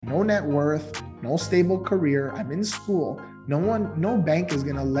no net worth, no stable career. I'm in school. No bank is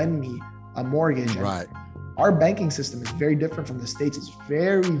going to lend me a mortgage. Right. Our banking system is very different from the States. It's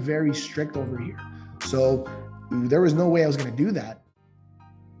very, very strict over here. So there was no way I was going to do that.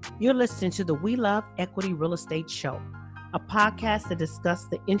 You're listening to the We Love Equity Real Estate Show, a podcast that discusses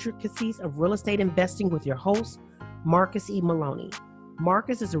the intricacies of real estate investing with your host, Marcus E. Maloney.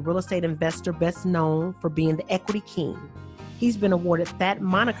 Marcus is a real estate investor best known for being the equity king. He's been awarded that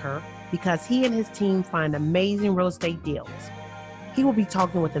moniker because he and his team find amazing real estate deals. He will be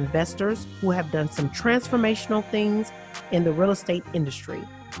talking with investors who have done some transformational things in the real estate industry.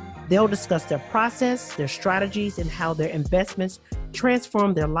 They'll discuss their process, their strategies, and how their investments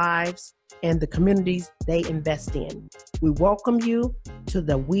transform their lives and the communities they invest in. We welcome you to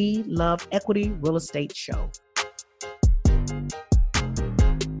the We Love Equity Real Estate Show.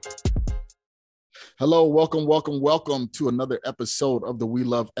 Hello, welcome to another episode of the We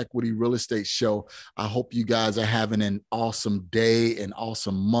Love Equity Real Estate Show. I hope you guys are having an awesome day, an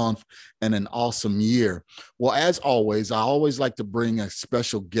awesome month, and an awesome year. Well, as always, I always like to bring a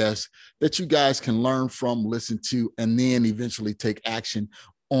special guest that you guys can learn from, listen to, and then eventually take action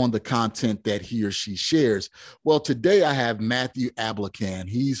on the content that he or she shares. Well, today I have Matthew Ablakan.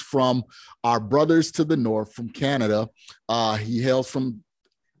 He's from our brothers to the north, from Canada. He hails from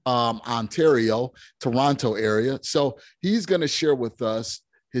Ontario, Toronto area. So he's going to share with us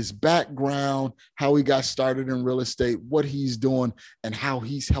his background, how he got started in real estate, what he's doing, and how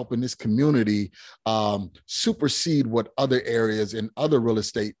he's helping this community supersede what other areas and other real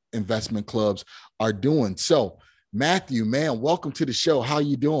estate investment clubs are doing. So Matthew, man, welcome to the show. How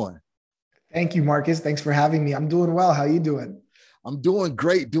you doing? Thank you, Marcus. Thanks for having me. I'm doing well. How you doing? I'm doing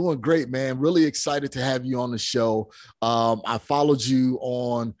great, man. Really excited to have you on the show. I followed you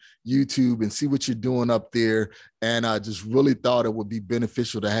on YouTube and see what you're doing up there. And I just really thought it would be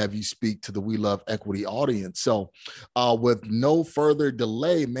beneficial to have you speak to the We Love Equity audience. So with no further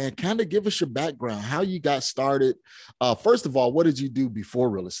delay, man, kind of give us your background, how you got started. First of all, what did you do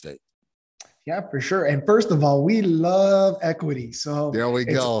before real estate? Yeah, for sure. And first of all, we love equity. So there we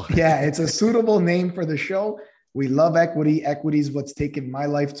go. It's a suitable name for the show. We love equity. Equity is what's taken my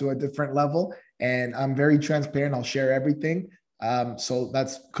life to a different level. And I'm very transparent. I'll share everything. So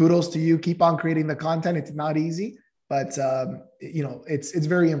that's kudos to you. Keep on creating the content. It's not easy, but it's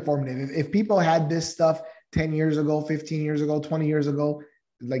very informative. If people had this stuff 10 years ago, 15 years ago, 20 years ago,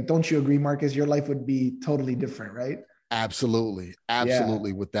 like, don't you agree, Marcus? Your life would be totally different, right? Absolutely.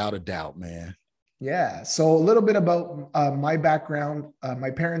 Yeah. Without a doubt, man. Yeah. So a little bit about my background. My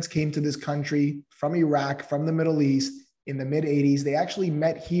parents came to this country from Iraq, from the Middle East in the mid 80s. They actually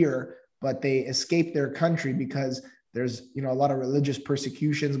met here, but they escaped their country because there's, a lot of religious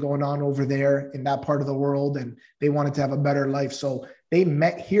persecutions going on over there in that part of the world, and they wanted to have a better life. So they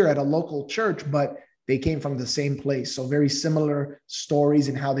met here at a local church, but they came from the same place. So very similar stories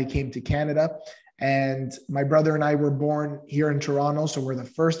in how they came to Canada. And my brother and I were born here in Toronto. So we're the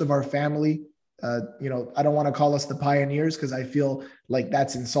first of our family. I don't want to call us the pioneers because I feel like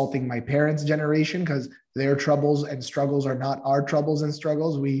that's insulting my parents' generation, because their troubles and struggles are not our troubles and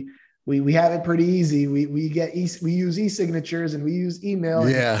struggles. We have it pretty easy. We use e-signatures and we use email.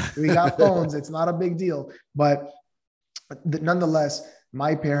 Yeah. We got phones. It's not a big deal. But nonetheless,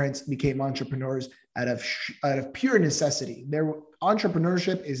 my parents became entrepreneurs out of pure necessity. Their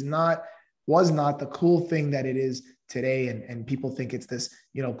entrepreneurship was not the cool thing that it is today. And people think it's this,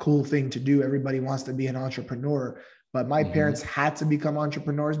 cool thing to do. Everybody wants to be an entrepreneur, but my parents had to become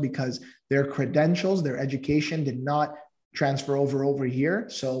entrepreneurs because their credentials, their education did not transfer over here.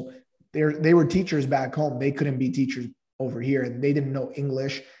 So they were teachers back home. They couldn't be teachers over here, and they didn't know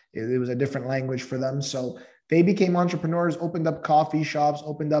English. It was a different language for them. So they became entrepreneurs, opened up coffee shops,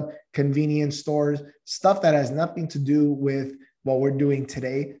 opened up convenience stores, stuff that has nothing to do with what we're doing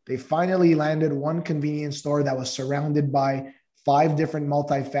today. They finally landed one convenience store that was surrounded by 5 different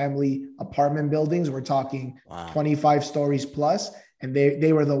multifamily apartment buildings. We're talking 25 stories plus. And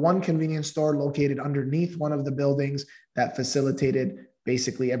they were the one convenience store located underneath one of the buildings that facilitated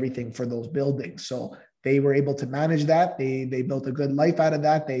basically everything for those buildings. So they were able to manage that. They built a good life out of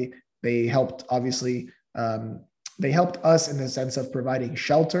that. They helped, obviously, they helped us in the sense of providing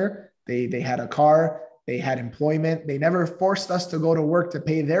shelter. They had a car. They had employment. They never forced us to go to work to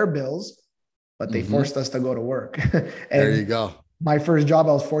pay their bills, but they forced us to go to work. And there you go. My first job,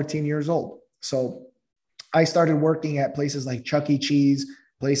 I was 14 years old. So I started working at places like Chuck E. Cheese,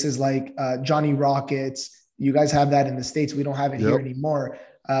 places like Johnny Rockets. You guys have that in the States. We don't have it here anymore.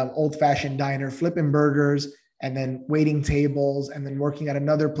 Old fashioned diner, flipping burgers, and then waiting tables, and then working at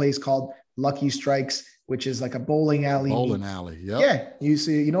another place called Lucky Strikes, which is like a bowling alley. Bowling alley. Yep. Yeah. You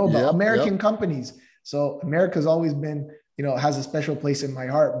see, you know, about Yep, American yep. companies. So America's always been, you know, has a special place in my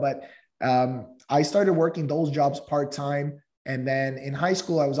heart. But I started working those jobs part-time. And then in high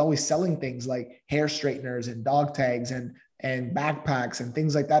school, I was always selling things like hair straighteners and dog tags and backpacks and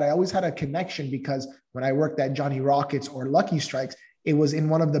things like that. I always had a connection because when I worked at Johnny Rockets or Lucky Strikes, it was in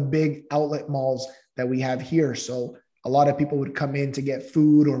one of the big outlet malls that we have here. So a lot of people would come in to get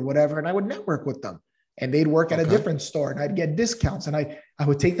food or whatever, and I would network with them. And they'd work at a different store and I'd get discounts. And I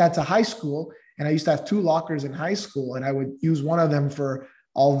would take that to high school. And I used to have 2 lockers in high school, and I would use one of them for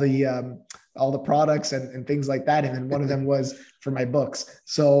all the products and things like that. And then one of them was for my books.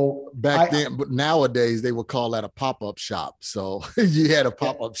 So back then, but nowadays they would call that a pop-up shop. So you had a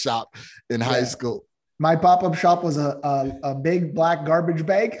pop-up shop in high school. My pop-up shop was a big black garbage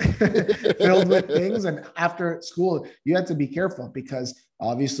bag filled with things. And after school, you had to be careful because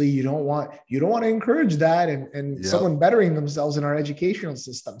obviously you don't want to encourage that and someone bettering themselves in our educational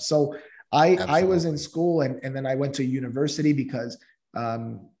system. So I was in school and then I went to university because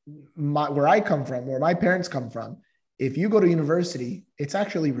where I come from, where my parents come from, if you go to university, it's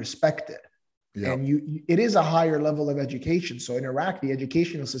actually respected. Yep. And it is a higher level of education. So in Iraq, the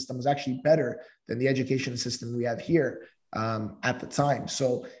educational system is actually better than the education system we have here at the time.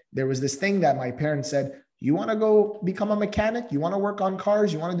 So there was this thing that my parents said, you want to go become a mechanic? You want to work on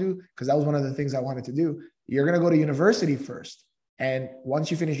cars? You want to do, because that was one of the things I wanted to do. You're going to go to university first. And once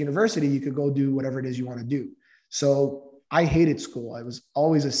you finish university, you could go do whatever it is you want to do. So I hated school. I was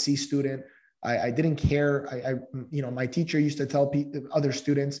always a C student. I didn't care. My teacher used to tell other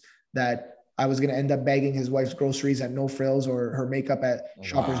students that I was going to end up bagging his wife's groceries at No Frills or her makeup at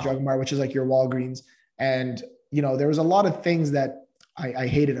Shoppers Drug Mart, which is like your Walgreens. And, there was a lot of things that I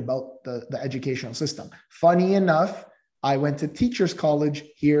hated about the educational system. Funny enough, I went to teachers college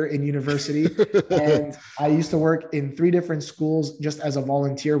here in university and I used to work in 3 different schools just as a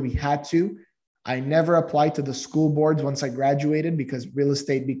volunteer. We had to. I never applied to the school boards once I graduated because real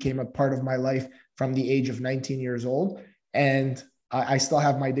estate became a part of my life from the age of 19 years old. And I still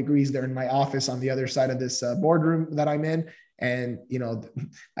have my degrees there in my office on the other side of this boardroom that I'm in. And,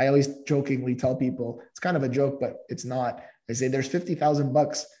 I always jokingly tell people, it's kind of a joke, but it's not. I say there's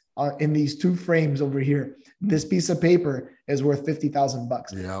 $50,000 in these 2 frames over here. This piece of paper is worth $50,000.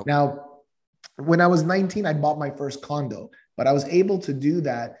 Yep. Now, when I was 19, I bought my first condo, but I was able to do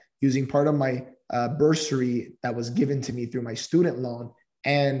that using part of my bursary that was given to me through my student loan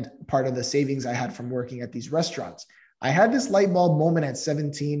and part of the savings I had from working at these restaurants. I had this light bulb moment at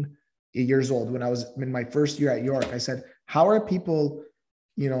 17 years old when I was in my first year at York. I said, how are people,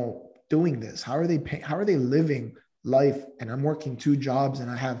 doing this? How are they living life? And I'm working 2 jobs and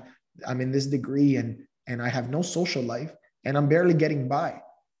I'm in this degree and I have no social life and I'm barely getting by.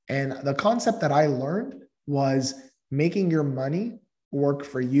 And the concept that I learned was making your money work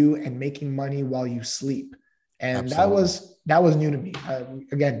for you and making money while you sleep. And Absolutely. that was new to me.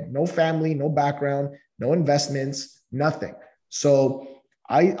 Again, no family, no background, no investments, nothing. So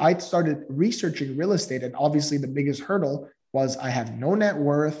I started researching real estate. And obviously the biggest hurdle was I have no net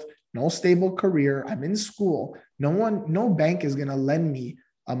worth, no stable career. I'm in school. No bank is going to lend me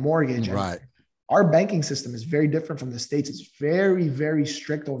a mortgage. Right. And our banking system is very different from the States. It's very, very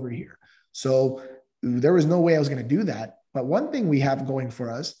strict over here. So there was no way I was going to do that. But one thing we have going for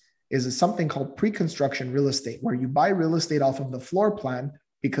us is something called pre-construction real estate, where you buy real estate off of the floor plan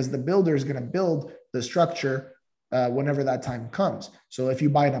because the builder is going to build the structure whenever that time comes. So if you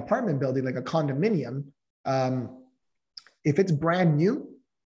buy an apartment building, like a condominium, if it's brand new,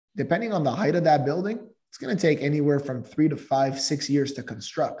 depending on the height of that building, it's going to take anywhere from 3 to 5, 6 years to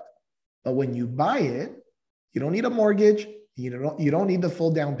construct. But when you buy it, you don't need a mortgage. You don't need the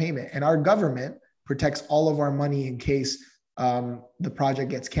full down payment. And our government protects all of our money in case the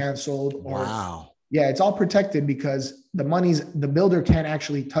project gets canceled. Wow. Yeah, it's all protected because the builder can't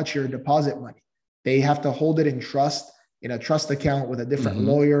actually touch your deposit money. They have to hold it in trust, in a trust account with a different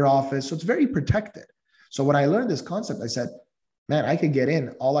lawyer office. So it's very protected. So when I learned this concept, I said, man, I could get in.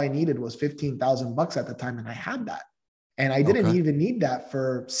 All I needed was $15,000 at the time. And I had that. And I didn't even need that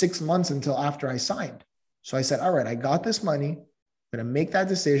for 6 months until after I signed. So I said, all right, I got this money. I'm going to make that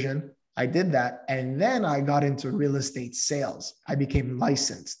decision. I did that. And then I got into real estate sales. I became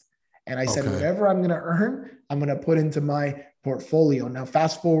licensed. And I said, whatever I'm going to earn, I'm going to put into my portfolio. Now,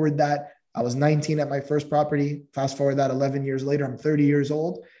 fast forward that I was 19 at my first property. Fast forward that 11 years later, I'm 30 years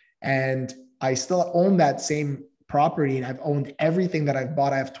old. And I still own that same property. And I've owned everything that I've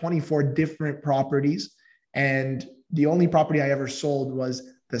bought. I have 24 different properties. And the only property I ever sold was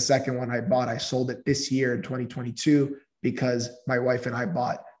the second one I bought. I sold it this year in 2022 because my wife and I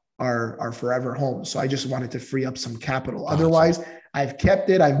bought our forever home. So I just wanted to free up some capital. Gotcha. Otherwise, I've kept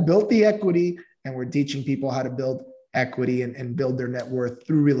it. I've built the equity, and we're teaching people how to build equity and build their net worth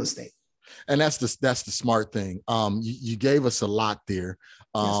through real estate. And that's the smart thing. You gave us a lot there.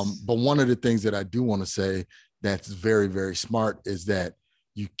 Yes. But one of the things that I do want to say that's very, very smart is that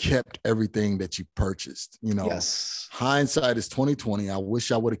you kept everything that you purchased. You know, Yes. Hindsight is 2020. I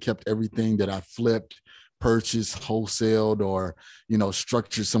wish I would have kept everything that I flipped, purchased, wholesaled, or, you know,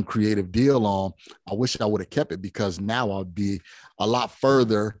 structured some creative deal on. I wish I would have kept it, because now I'd be a lot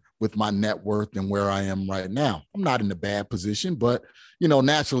further with my net worth than where I am right now. I'm not in a bad position, but, you know,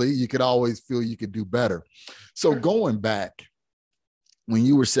 naturally you could always feel you could do better. So going back, when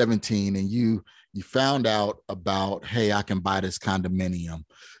you were 17 and you found out about, hey, I can buy this condominium,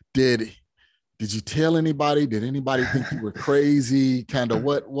 did you tell anybody? Did anybody think you were crazy? Kind of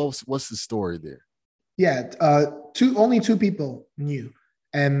what's the story there? Yeah, only two people knew.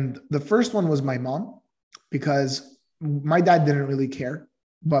 And the first one was my mom, because my dad didn't really care,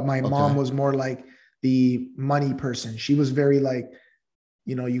 but my mom was more like the money person. She was very like,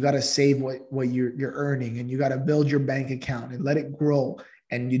 you know, you got to save what you're earning, and you got to build your bank account and let it grow,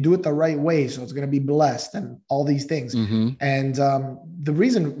 and you do it the right way, so it's going to be blessed and all these things. Mm-hmm. And the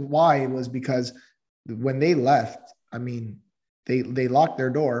reason why was because when they left, I mean, they locked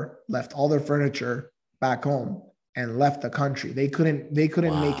their door, left all their furniture back home, and left the country. They couldn't make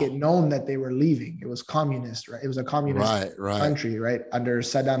it known that they were leaving. It was communist, right? It was a communist country, right? Under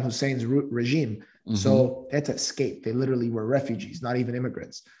Saddam Hussein's regime. Mm-hmm. So they had to escape. They literally were refugees, not even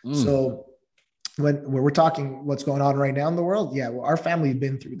immigrants. So when we're talking what's going on right now in the world, yeah, well, our family's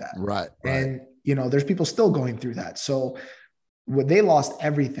been through that. Right. And, you know, there's people still going through that. So when they lost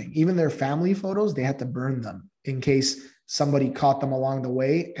everything, even their family photos, they had to burn them in case somebody caught them along the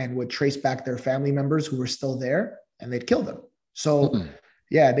way and would trace back their family members who were still there, and they'd kill them. So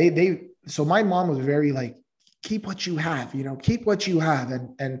yeah, so my mom was very like, keep what you have, you know, keep what you have,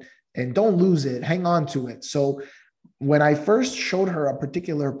 and don't lose it, hang on to it. So when I first showed her a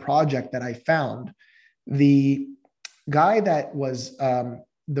particular project that I found, the guy that was the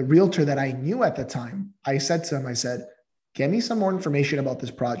realtor that I knew at the time, I said to him, I said, get me some more information about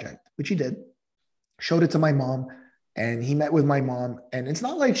this project, which he did, showed it to my mom. And he met with my mom, and it's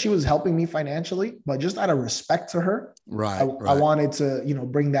not like she was helping me financially, but just out of respect to her, I wanted to, you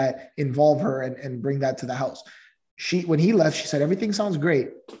know, involve her and bring that to the house. When he left, she said, everything sounds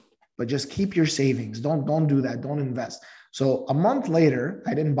great, but just keep your savings. Don't do that. Don't invest. So a month later,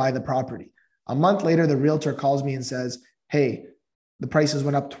 I didn't buy the property. A month later, the realtor calls me and says, hey, the prices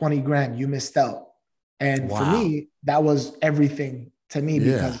went up 20 grand. You missed out. And for me, that was everything to me,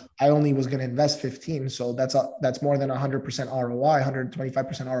 because I only was going to invest 15. So that's more than 100% ROI,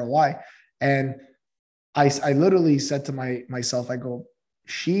 125% ROI. And I literally said to myself, I go,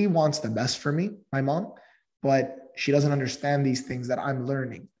 she wants the best for me, my mom, but she doesn't understand these things that I'm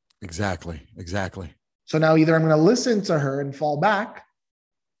learning. Exactly. So now either I'm going to listen to her and fall back,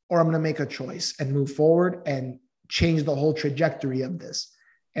 or I'm going to make a choice and move forward and change the whole trajectory of this.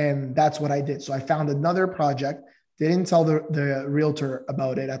 And that's what I did. So I found another project. Didn't tell the realtor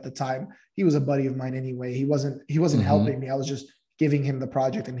about it at the time. He was a buddy of mine anyway. He wasn't helping me. I was just giving him the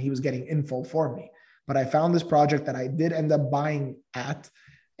project, and he was getting info for me. But I found this project that I did end up buying at,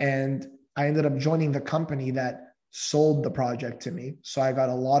 and I ended up joining the company that sold the project to me. So I got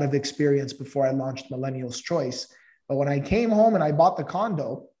a lot of experience before I launched Millennial's Choice. But when I came home and I bought the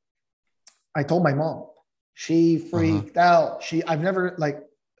condo, I told my mom. She freaked out. She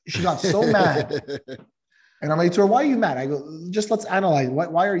got so mad. And I'm like to her, why are you mad? I go, just let's analyze.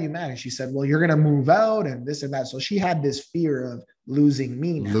 Why are you mad? And she said, well, you're going to move out and this and that. So she had this fear of losing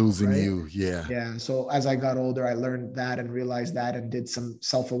me now, losing you. Yeah. Yeah. So as I got older, I learned that and realized that, and did some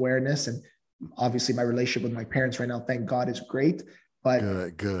self-awareness. And obviously my relationship with my parents right now, thank God, is great.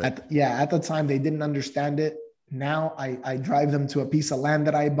 But good. At the time they didn't understand it. Now I drive them to a piece of land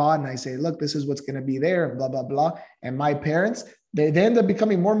that I bought, and I say, look, this is what's going to be there, and blah, blah, blah. And my parents, they end up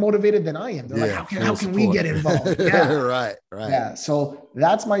becoming more motivated than I am. They're like, how can we get involved? Yeah. Right. Yeah. So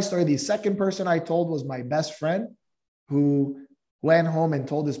that's my story. The second person I told was my best friend, who went home and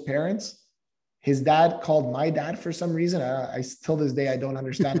told his parents. His dad called my dad for some reason. I till this day, I don't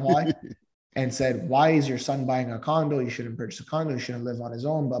understand why. And said, why is your son buying a condo? You shouldn't purchase a condo. You shouldn't live on his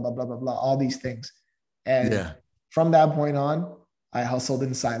own, blah, blah, blah, blah, blah, all these things. And from that point on, I hustled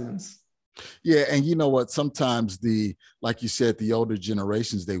in silence. Yeah. And you know what? Sometimes like you said, the older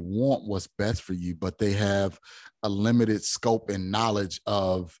generations, they want what's best for you, but they have a limited scope and knowledge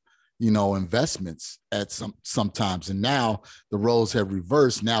of, investments at sometimes. And now the roles have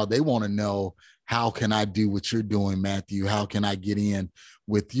reversed. Now they want to know, how can I do what you're doing, Matthew? How can I get in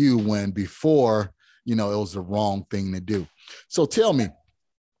with you when before, it was the wrong thing to do. So tell me,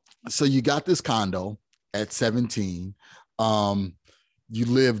 so you got this condo at 17, you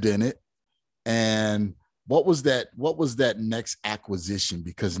lived in it, and what was that next acquisition?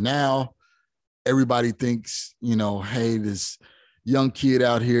 Because now everybody thinks, hey, this young kid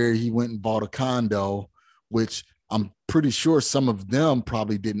out here, he went and bought a condo, which I'm pretty sure some of them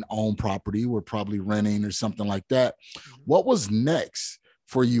probably didn't own property, were probably renting or something like that. What was next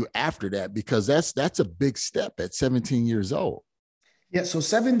for you after that? Because that's a big step at 17 years old. Yeah. So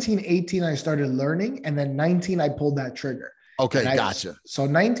 17, 18, I started learning, and then 19, I pulled that trigger. Okay. Gotcha. So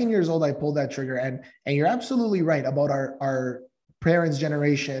 19 years old, I pulled that trigger, and you're absolutely right about our parents'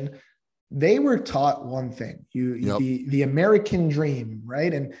 generation. They were taught one thing, the American dream,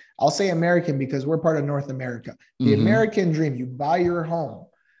 right? And I'll say American because we're part of North America. The American dream, you buy your home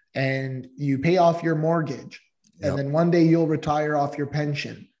and you pay off your mortgage, and then one day you'll retire off your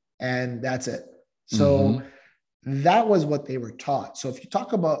pension, and that's it. So that was what they were taught. So if you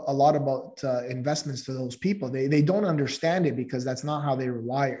talk about a lot about investments to those people, they don't understand it because that's not how they were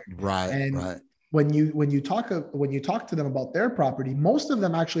wired. Right. And right. When you talk to them about their property, most of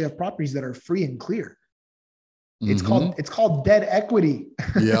them actually have properties that are free and clear. It's called dead equity.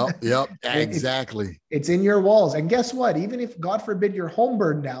 Yep. Exactly. It's in your walls. And guess what? Even if, God forbid, your home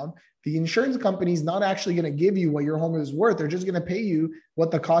burned down, the insurance company is not actually going to give you what your home is worth. They're just going to pay you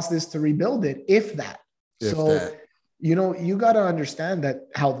what the cost is to rebuild it, if that. You got to understand that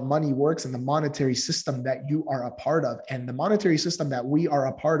how the money works and the monetary system that you are a part of, and the monetary system that we are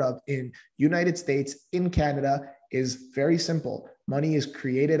a part of in United States, in Canada, is very simple. Money is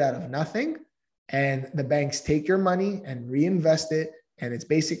created out of nothing, and the banks take your money and reinvest it. And it's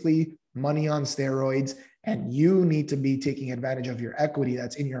basically money on steroids. And you need to be taking advantage of your equity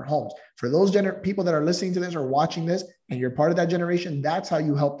that's in your homes. For those people that are listening to this or watching this, and you're part of that generation, that's how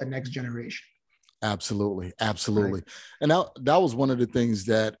you help the next generation. Absolutely. Right. And that was one of the things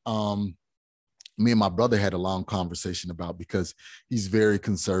that me and my brother had a long conversation about, because he's very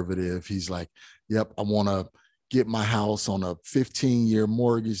conservative. He's like, yep, I want to get my house on a 15-year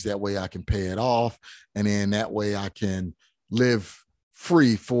mortgage. That way I can pay it off. And then that way I can live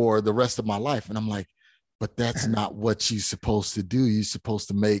free for the rest of my life. And I'm like, but that's not what you're supposed to do. You're supposed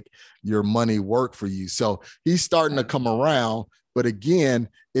to make your money work for you. So he's starting to come around. But again,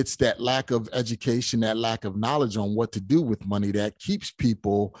 it's that lack of education, that lack of knowledge on what to do with money that keeps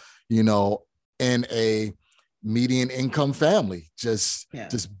people, in a median income family, just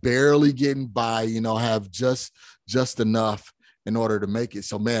barely getting by, have just enough in order to make it.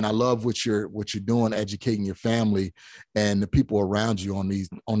 So, man, I love what you're doing, educating your family and the people around you on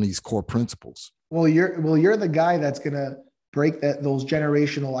these core principles. Well, you're the guy that's gonna break those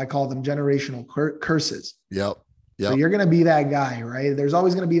generational, I call them generational curses. Yep. So you're going to be that guy, right? There's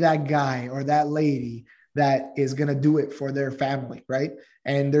always going to be that guy or that lady that is going to do it for their family, right?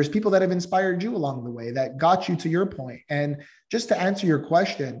 And there's people that have inspired you along the way that got you to your point. And just to answer your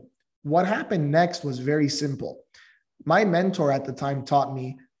question, what happened next was very simple. My mentor at the time taught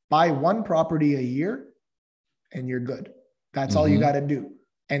me, buy one property a year and you're good. That's all you got to do.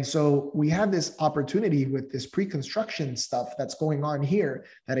 And so we have this opportunity with this pre-construction stuff that's going on here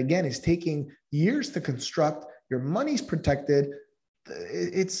that, again, is taking years to construct. Your money's protected.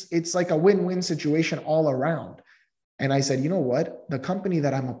 It's like a win-win situation all around. And I said, you know what? The company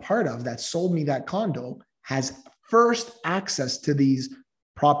that I'm a part of that sold me that condo has first access to these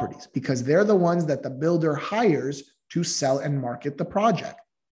properties because they're the ones that the builder hires to sell and market the project.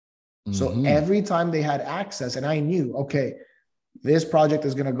 So every time they had access, and I knew, okay, this project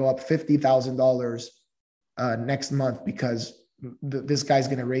is going to go up $50,000 next month because this guy's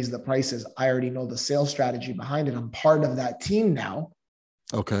going to raise the prices. I already know the sales strategy behind it. I'm part of that team now.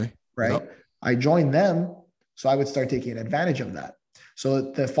 Okay. Right. Yep. I joined them. So I would start taking advantage of that.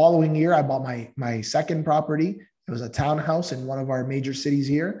 So the following year, I bought my second property. It was a townhouse in one of our major cities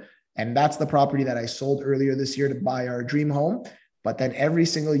here. And that's the property that I sold earlier this year to buy our dream home. But then every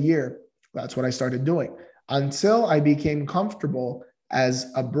single year, that's what I started doing until I became comfortable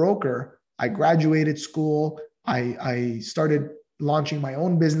as a broker. I graduated school. I started launching my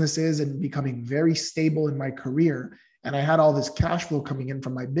own businesses and becoming very stable in my career. And I had all this cash flow coming in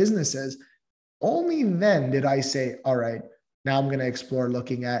from my businesses. Only then did I say, all right, now I'm going to explore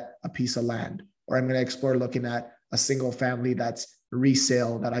looking at a piece of land, or I'm going to explore looking at a single family that's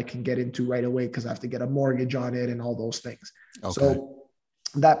resale that I can get into right away because I have to get a mortgage on it and all those things. Okay. So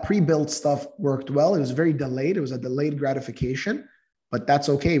that pre-built stuff worked well. It was very delayed. It was a delayed gratification. But that's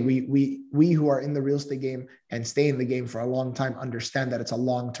okay. We who are in the real estate game and stay in the game for a long time understand that it's a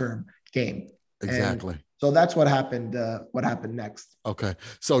long-term game. Exactly. And so that's what happened. What happened next? Okay.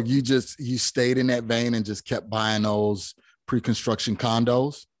 So you stayed in that vein and just kept buying those pre-construction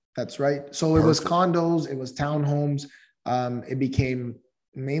condos? That's right. So it was condos, it was townhomes. It became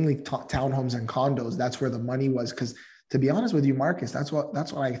mainly townhomes and condos. That's where the money was. Because to be honest with you, Marcus, that's what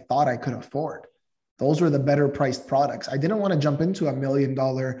I thought I could afford. Those were the better priced products. I didn't want to jump into $1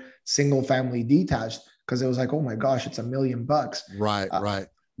 million single family detached because it was like, oh my gosh, it's $1 million. Right, right.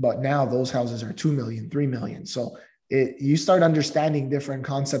 But now those houses are 2 million, 3 million. So you start understanding different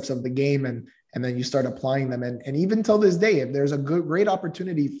concepts of the game, and then you start applying them. And even till this day, if there's a great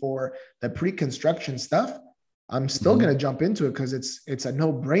opportunity for the pre-construction stuff, I'm still going to jump into it because it's a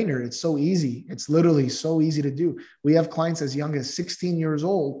no-brainer. It's so easy. It's literally so easy to do. We have clients as young as 16 years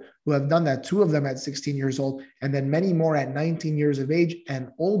old who have done that, 2 of them at 16 years old, and then many more at 19 years of age and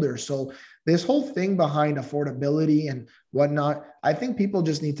older. So this whole thing behind affordability and whatnot, I think people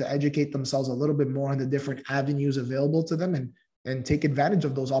just need to educate themselves a little bit more on the different avenues available to them and take advantage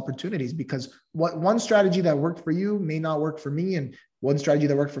of those opportunities, because what one strategy that worked for you may not work for me, and one strategy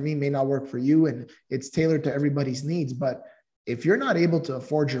that worked for me may not work for you, and it's tailored to everybody's needs. But if you're not able to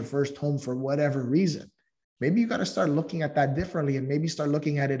afford your first home for whatever reason, maybe you got to start looking at that differently, and maybe start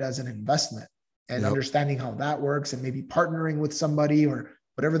looking at it as an investment and understanding how that works, and maybe partnering with somebody or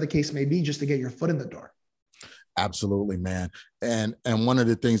whatever the case may be, just to get your foot in the door. Absolutely, man. And one of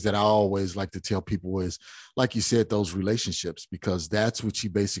the things that I always like to tell people is, like you said, those relationships, because that's what you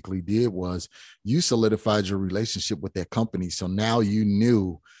basically did was you solidified your relationship with that company. So now you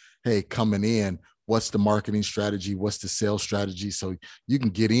knew, hey, coming in, what's the marketing strategy? What's the sales strategy? So you can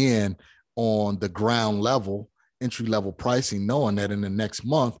get in on the ground level, entry level pricing, knowing that in the next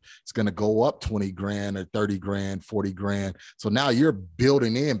month it's going to go up 20 grand or 30 grand, 40 grand. So now you're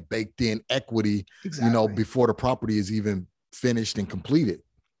building in baked in equity, before the property is even finished and completed.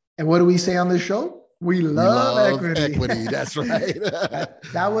 And what do we say on this show? We love equity. That's right.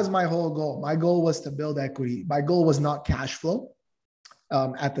 that was my whole goal. My goal was to build equity. My goal was not cash flow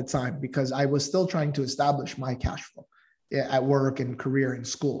at the time, because I was still trying to establish my cash flow at work and career and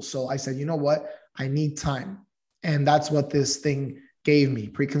school. So I said, you know what? I need time. And that's what this thing gave me.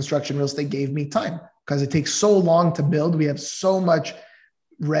 Pre-construction real estate gave me time, because it takes so long to build. We have so much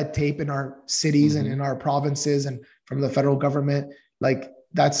red tape in our cities and in our provinces and from the federal government. Like,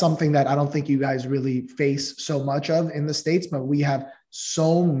 that's something that I don't think you guys really face so much of in the States, but we have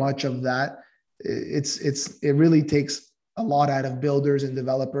so much of that. It really takes a lot out of builders and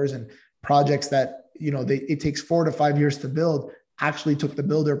developers, and projects that, it takes 4 to 5 years to build actually took the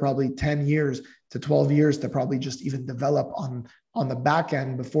builder probably 10 years to 12 years to probably just even develop on the back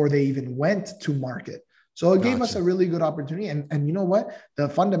end before they even went to market. So it gave us a really good opportunity. And you know what? The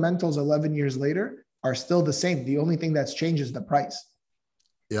fundamentals 11 years later are still the same. The only thing that's changed is the price.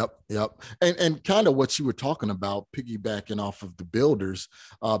 Yep. And kind of what you were talking about, piggybacking off of the builders,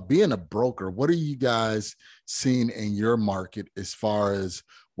 being a broker, what are you guys seeing in your market as far as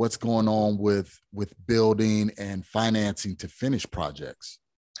what's going on with building and financing to finish projects?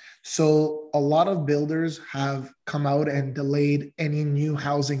 So a lot of builders have come out and delayed any new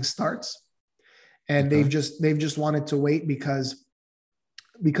housing starts. And they've just wanted to wait because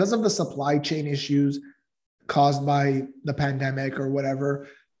of the supply chain issues caused by the pandemic or whatever.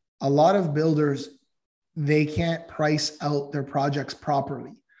 A lot of builders, they can't price out their projects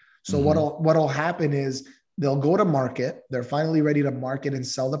properly. So what'll happen is they'll go to market. They're finally ready to market and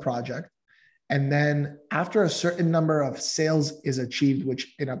sell the project. And then after a certain number of sales is achieved,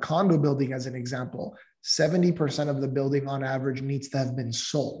 which in a condo building, as an example, 70% of the building on average needs to have been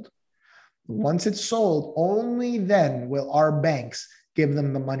sold. Once it's sold, only then will our banks give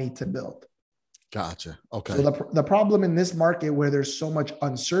them the money to build. Gotcha. Okay. So the problem in this market where there's so much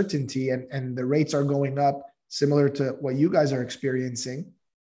uncertainty and the rates are going up, similar to what you guys are experiencing,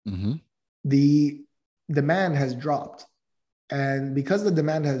 the demand has dropped. And because the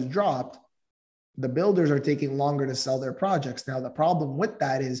demand has dropped, the builders are taking longer to sell their projects. Now, the problem with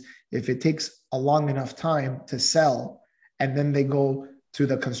that is if it takes a long enough time to sell, and then they go to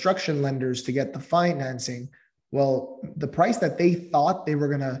the construction lenders to get the financing, well, the price that they thought they were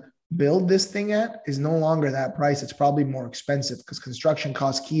going to build this thing at is no longer that price. It's probably more expensive because construction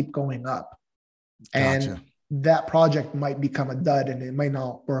costs keep going up. Gotcha. And that project might become a dud and it might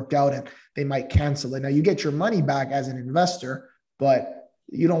not work out and they might cancel it. Now, you get your money back as an investor, but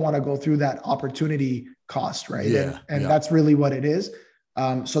you don't want to go through that opportunity cost, right? Yeah, and that's really what it is.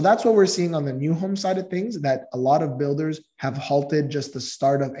 So that's what we're seeing on the new home side of things, that a lot of builders have halted just the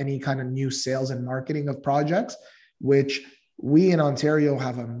start of any kind of new sales and marketing of projects, which we in Ontario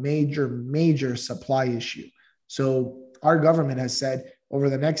have a major supply issue. So our government has said, over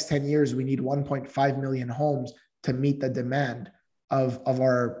the next 10 years, we need 1.5 million homes to meet the demand of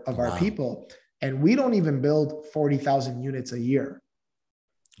our people. And we don't even build 40,000 units a year.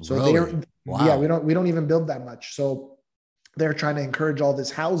 So really? yeah, we don't even build that much. So they're trying to encourage all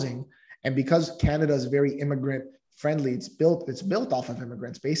this housing. And because Canada is very immigrant friendly, it's built off of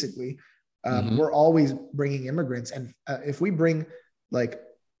immigrants, basically. We're always bringing immigrants. And if we bring like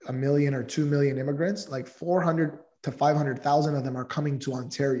 1 million or 2 million immigrants, like 400 to 500,000 of them are coming to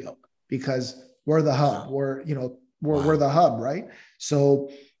Ontario because we're the hub. We're the hub, right?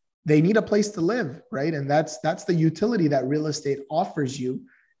 So they need a place to live, right? And that's the utility that real estate offers you.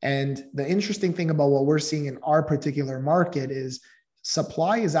 And the interesting thing about what we're seeing in our particular market is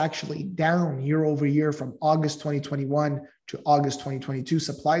supply is actually down year over year from August 2021 to August 2022.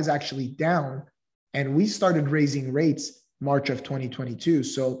 Supply is actually down. And we started raising rates March of 2022.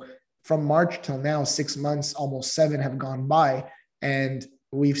 So from March till now, 6 months, almost 7 have gone by, and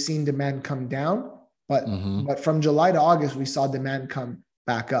we've seen demand come down. But from July to August, we saw demand come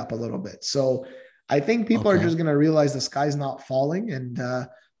back up a little bit. So I think people are just going to realize the sky's not falling. And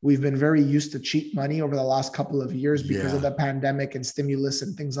we've been very used to cheap money over the last couple of years because of the pandemic and stimulus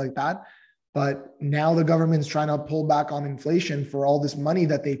and things like that. But now the government's trying to pull back on inflation for all this money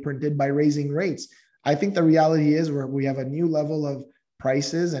that they printed by raising rates. I think the reality is we have a new level of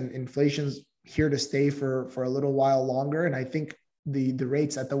prices, and inflation's here to stay for a little while longer. And I think the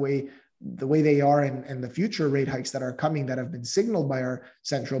rates at the way they are, and the future rate hikes that are coming that have been signaled by our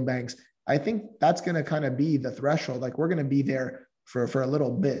central banks, I think that's going to kind of be the threshold. Like, we're going to be there for a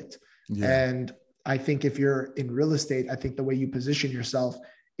little bit. And I think if you're in real estate, I think the way you position yourself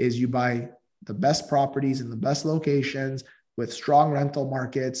is you buy the best properties in the best locations with strong rental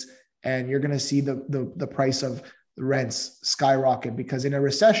markets, and you're going to see the price of the rents skyrocket. Because in a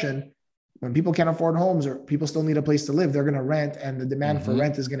recession, when people can't afford homes or people still need a place to live, they're going to rent, and the demand for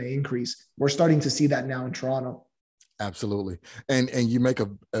rent is going to increase. We're starting to see that now in Toronto. Absolutely. And you make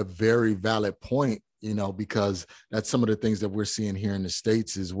a very valid point, because that's some of the things that we're seeing here in the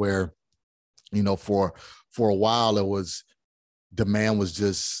States is where, for a while demand was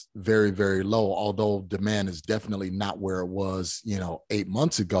just very, very low, although demand is definitely not where it was, 8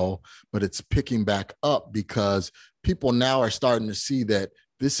 months ago, but it's picking back up because people now are starting to see that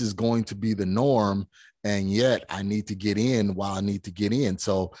this is going to be the norm. And yet I need to get in while I need to get in.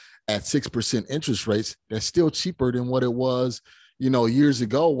 So at 6% interest rates, that's still cheaper than what it was, years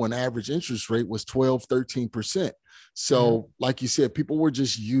ago when average interest rate was 12, 13%. So like you said, people were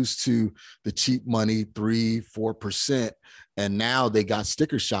just used to the cheap money, 3, 4%. And now they got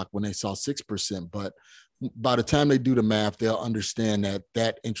sticker shock when they saw 6%. But by the time they do the math, they'll understand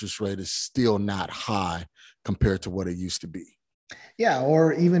that interest rate is still not high compared to what it used to be. Yeah.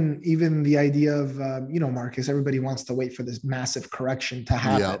 Or even the idea of, Marcus, everybody wants to wait for this massive correction to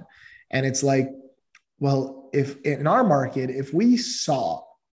happen. Yeah. And it's like, well, if in our market, if we saw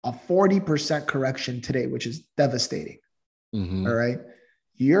a 40% correction today, which is devastating, all right,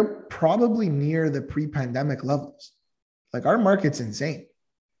 you're probably near the pre-pandemic levels. Like, our market's insane.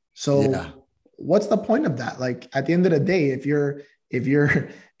 So what's the point of that? Like, at the end of the day, if you're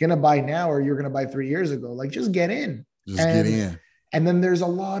going to buy now or you're going to buy 3 years ago, like, just get in. Get in. And then there's a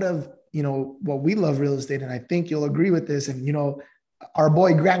lot of, what we love real estate. And I think you'll agree with this. And, our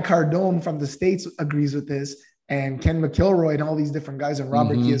boy Grant Cardone from the States agrees with this, and Ken McElroy and all these different guys, and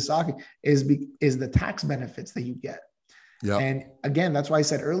Robert Kiyosaki, is the tax benefits that you get. Yeah. And again, that's why I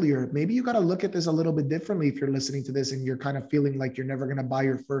said earlier, maybe you got to look at this a little bit differently. If you're listening to this and you're kind of feeling like you're never going to buy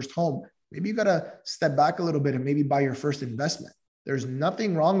your first home, maybe you got to step back a little bit and maybe buy your first investment. There's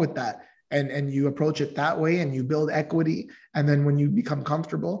nothing wrong with that. And you approach it that way, and you build equity. And then when you become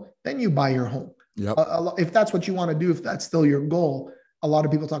comfortable, then you buy your home. Yep. If that's what you want to do, if that's still your goal. A lot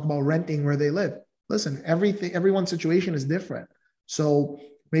of people talk about renting where they live. Listen, everyone's situation is different. So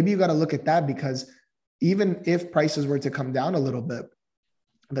maybe you got to look at that, because even if prices were to come down a little bit,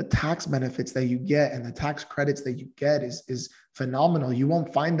 the tax benefits that you get and the tax credits that you get is phenomenal. You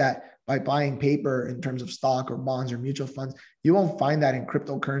won't find that by buying paper in terms of stock or bonds or mutual funds. You won't find that in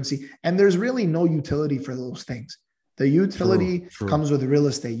cryptocurrency. And there's really no utility for those things. The utility comes with real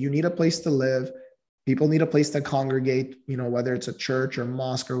estate. You need a place to live. People need a place to congregate, whether it's a church or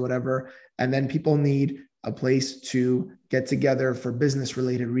mosque or whatever. And then people need a place to get together for business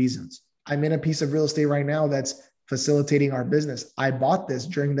related reasons. I'm in a piece of real estate right now that's facilitating our business. I bought this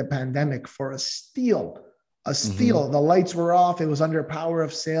during the pandemic for a steal. The lights were off. It was under power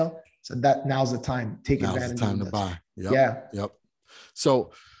of sale. So that now's the time. Take advantage of it. Now's the time to buy. Yep. Yeah. Yep.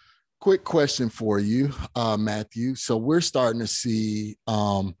 So quick question for you, Matthew. So we're starting to see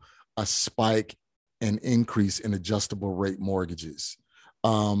a spike an increase in adjustable rate mortgages.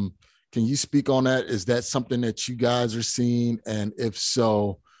 Can you speak on that? Is that something that you guys are seeing? And if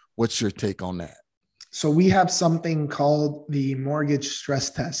so, what's your take on that? So we have something called the mortgage stress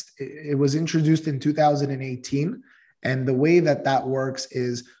test. It was introduced in 2018. And the way that that works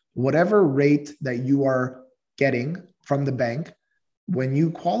is whatever rate that you are getting from the bank, when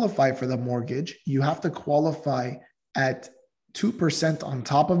you qualify for the mortgage, you have to qualify at 2% on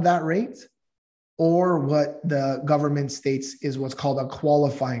top of that rate, or what the government states is what's called a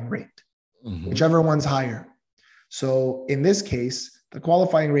qualifying rate, whichever one's higher. So in this case, the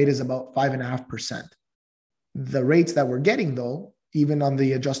qualifying rate is about 5.5%. The rates that we're getting, though, even on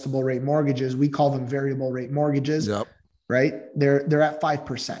the adjustable rate mortgages, we call them variable rate mortgages, right? They're at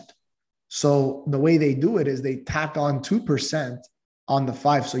 5%. So the way they do it is they tack on 2% on the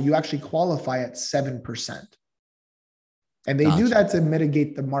 5. So you actually qualify at 7%. And they do that to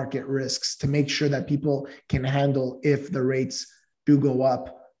mitigate the market risks, to make sure that people can handle if the rates do go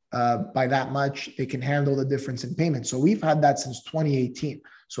up by that much, they can handle the difference in payment. So we've had that since 2018.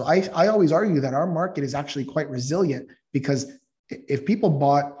 So I always argue that our market is actually quite resilient, because if people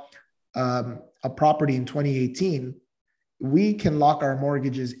bought a property in 2018, we can lock our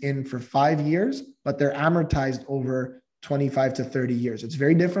mortgages in for 5 years, but they're amortized over 25 to 30 years. It's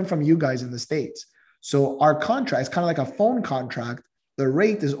very different from you guys in the States. So our contract is kind of like a phone contract. The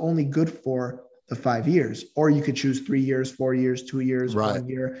rate is only good for the 5 years, or you could choose 3 years, 4 years, 2 years, 1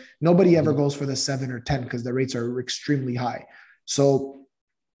 year. Nobody ever goes for the 7 or 10 because the rates are extremely high. So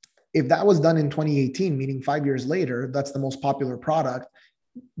if that was done in 2018, meaning 5 years later, that's the most popular product.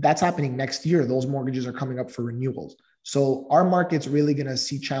 That's happening next year. Those mortgages are coming up for renewals. So our market's really going to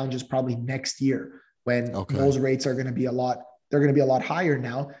see challenges probably next year, when those rates are going to be they're going to be a lot higher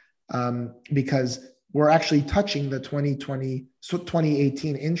now, because we're actually touching the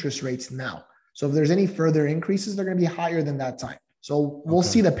 2018 interest rates now. So if there's any further increases, they're going to be higher than that time. So we'll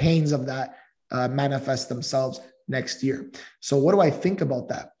see the pains of that manifest themselves next year. So what do I think about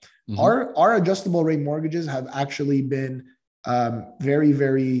that? Our adjustable rate mortgages have actually been very,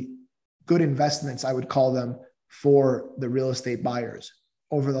 very good investments, I would call them, for the real estate buyers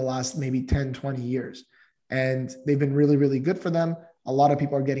over the last maybe 10, 20 years. And they've been really, really good for them. A lot of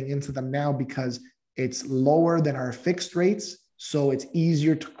people are getting into them now because it's lower than our fixed rates. So it's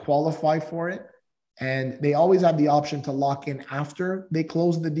easier to qualify for it. And they always have the option to lock in after they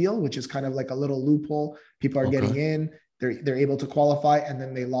close the deal, which is kind of like a little loophole. People are getting in, they're able to qualify, and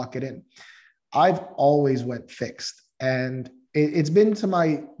then they lock it in. I've always went fixed, and it's been to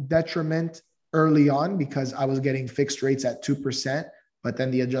my detriment early on, because I was getting fixed rates at 2%, but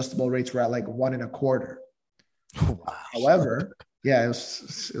then the adjustable rates were at like 1.25%. Wow. However, it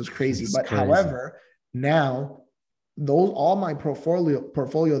was crazy. However, now all my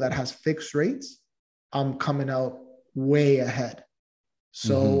portfolio that has fixed rates, I'm coming out way ahead.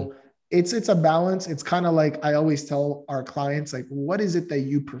 So it's a balance. It's kind of like, I always tell our clients, like, what is it that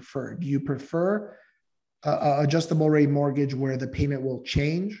you prefer? Do you prefer a adjustable rate mortgage where the payment will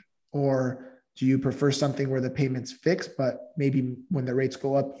change, or do you prefer something where the payment's fixed, but maybe when the rates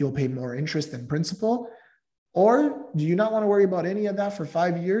go up, you'll pay more interest than principal? Or do you not want to worry about any of that for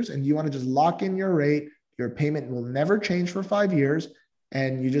 5 years, and you want to just lock in your rate? Your payment will never change for 5 years,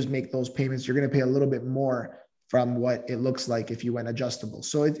 and you just make those payments. You're going to pay a little bit more from what it looks like if you went adjustable.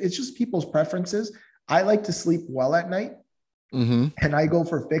 So it's just people's preferences. I like to sleep well at night, and I go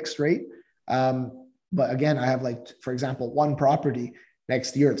for fixed rate. But again, I have, like, for example, one property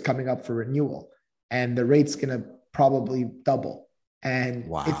next year, it's coming up for renewal, and the rate's going to probably double. And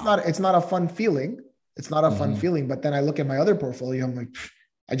it's not a fun feeling. It's not a fun feeling. But then I look at my other portfolio, I'm like,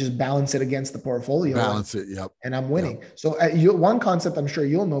 I just balance it against the portfolio. And I'm winning. So one concept I'm sure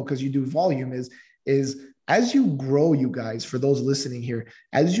you'll know, because you do volume, is as you grow, you guys, for those listening here,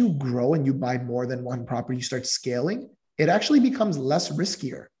 as you grow and you buy more than one property, you start scaling, it actually becomes less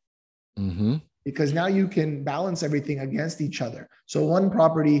riskier. Because now you can balance everything against each other. So one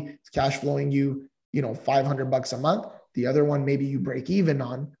property is cash flowing you, $500 a month. The other one, maybe you break even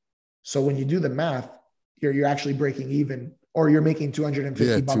on. So when you do the math, you're actually breaking even, or you're making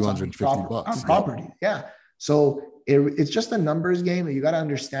 $250 on property. So it's just a numbers game. You got to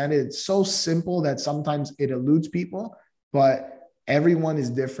understand it. It's so simple that sometimes it eludes people, but everyone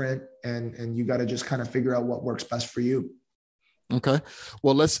is different, and you got to just kind of figure out what works best for you. Okay.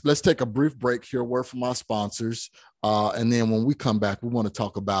 Well, let's take a brief break here, word from our sponsors. And then when we come back, we want to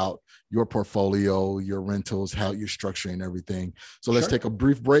talk about your portfolio, your rentals, how you're structuring everything. So let's take a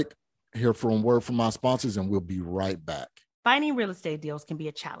brief break, hear from word from our sponsors, and we'll be right back. Finding real estate deals can be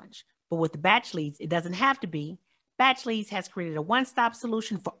a challenge, but with Batch Leads, it doesn't have to be. Batch Leads has created a one-stop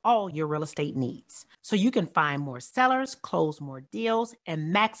solution for all your real estate needs, so you can find more sellers, close more deals,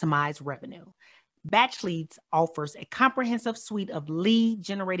 and maximize revenue. Batch Leads offers a comprehensive suite of lead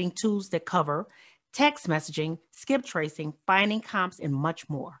generating tools that cover text messaging, skip tracing, finding comps, and much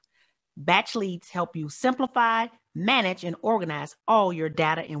more. Batch Leads help you simplify, manage, and organize all your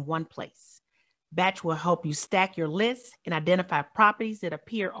data in one place. Batch will help you stack your lists and identify properties that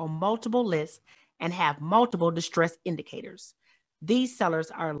appear on multiple lists and have multiple distress indicators. These sellers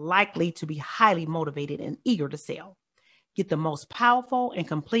are likely to be highly motivated and eager to sell. Get the most powerful and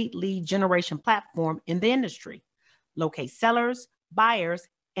complete lead generation platform in the industry. Locate sellers, buyers,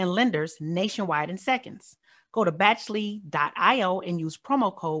 and lenders nationwide in seconds. Go to batchlead.io and use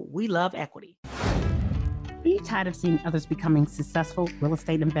promo code WeLoveEquity. Are you tired of seeing others becoming successful real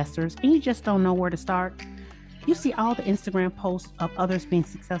estate investors and you just don't know where to start? You see all the Instagram posts of others being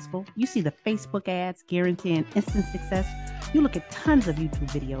successful. You see the Facebook ads guaranteeing instant success. You look at tons of YouTube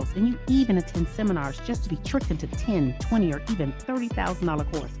videos and you even attend seminars just to be tricked into $10, $20, or even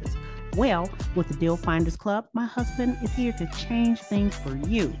 $30,000 courses. Well, with the Deal Finders Club, my husband is here to change things for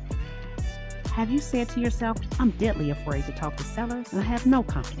you. Have you said to yourself, I'm deadly afraid to talk to sellers and I have no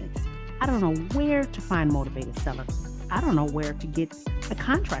confidence. I don't know where to find motivated sellers. I don't know where to get a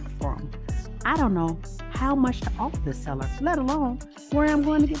contract from. I don't know how much to offer the seller, let alone where I'm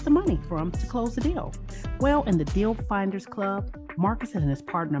going to get the money from to close the deal. Well, in the Deal Finders Club, Marcus and his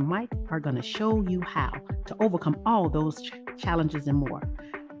partner Mike are going to show you how to overcome all those challenges and more.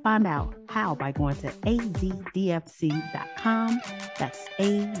 Find out how by going to azdfc.com. That's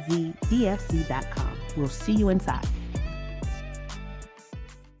azdfc.com. We'll see you inside.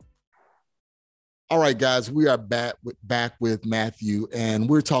 All right, guys, we are back with Matthew, and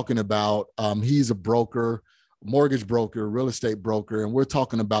we're talking about he's a broker, mortgage broker, real estate broker, and we're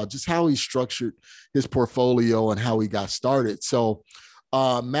talking about just how he structured his portfolio and how he got started. So,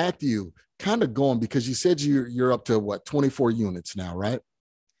 Matthew, kind of going, because you said you're up to what, 24 units now, right?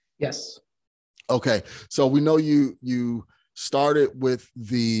 Yes. Okay, so we know you started with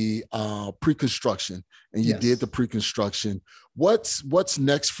the pre-construction, and you did the pre-construction. What's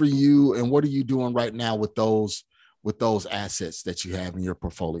next for you, and what are you doing right now with those assets that you have in your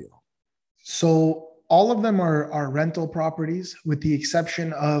portfolio? So all of them are rental properties, with the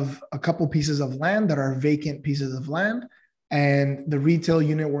exception of a couple pieces of land that are vacant pieces of land. And the retail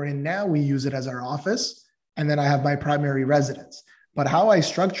unit we're in now, we use it as our office. And then I have my primary residence. But how I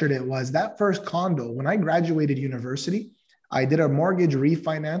structured it was that first condo, when I graduated university, I did a mortgage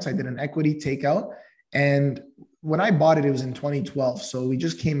refinance. I did an equity takeout. And when I bought it, it was in 2012. So we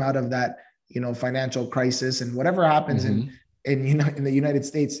just came out of that, financial crisis, and whatever happens in the United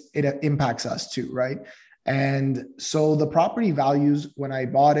States, it impacts us too, right? And so the property values when I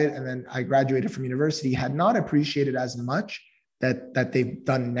bought it and then I graduated from university had not appreciated as much that they've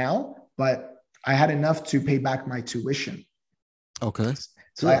done now, but I had enough to pay back my tuition. Okay.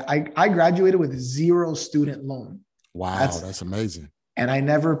 So I graduated with 0 student loan. Wow, that's amazing. And I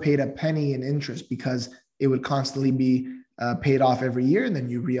never paid a penny in interest because it would constantly be paid off every year, and then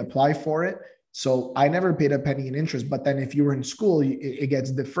you reapply for it. So I never paid a penny in interest. But then if you were in school, it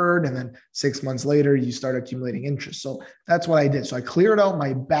gets deferred, and then 6 months later, you start accumulating interest. So that's what I did. So I cleared out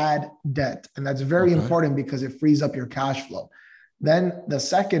my bad debt, and that's very important because it frees up your cash flow. Then the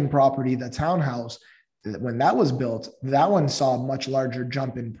second property, the townhouse, when that was built, that one saw a much larger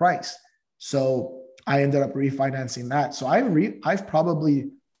jump in price. So I ended up refinancing that. So I've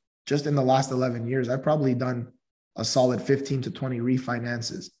probably, just in the last 11 years, I've probably done a solid 15 to 20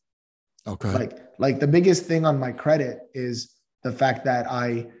 refinances. Okay. Like the biggest thing on my credit is the fact that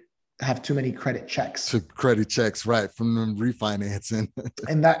I have too many credit checks. Credit checks, right, from them refinancing.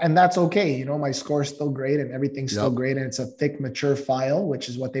 and that's okay. My score is still great and everything's still great. And it's a thick, mature file, which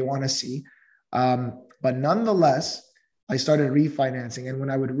is what they want to see. But nonetheless, I started refinancing. And when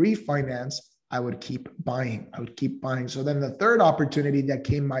I would refinance, I would keep buying. So then the third opportunity that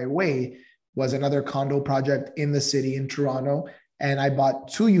came my way was another condo project in the city in Toronto. And I bought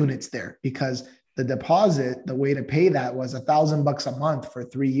 2 units there because the deposit, the way to pay that was $1,000 a month for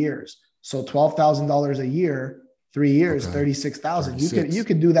 3 years. So $12,000 a year, 3 years, 36,000. You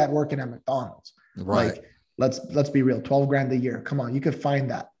could do that working at McDonald's. Right. Like, let's be real, 12 grand a year. Come on, you could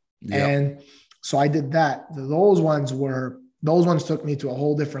find that. Yep. And so I did that. Those ones took me to a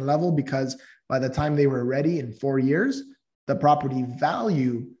whole different level because by the time they were ready in 4 years, the property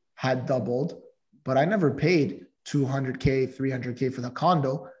value had doubled, but I never paid $200K, $300K for the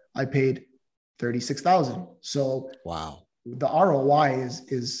condo. I paid $36,000. So wow, the ROI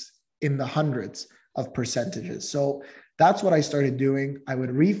is in the hundreds of percentages. So that's what I started doing. I would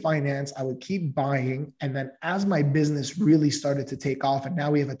refinance, I would keep buying. And then as my business really started to take off, and now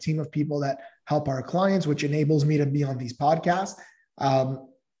we have a team of people that help our clients, which enables me to be on these podcasts.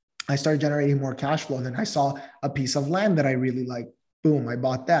 I started generating more cash flow. And then I saw a piece of land that I really liked. Boom, I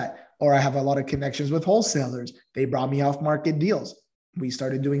bought that. Or I have a lot of connections with wholesalers. They brought me off market deals. We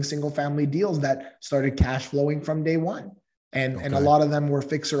started doing single family deals that started cash flowing from day one. And a lot of them were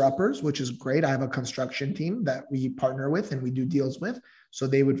fixer uppers, which is great. I have a construction team that we partner with and we do deals with. So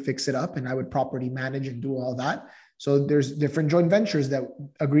they would fix it up and I would property manage and do all that. So there's different joint ventures that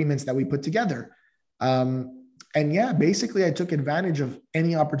agreements that we put together. And yeah, basically I took advantage of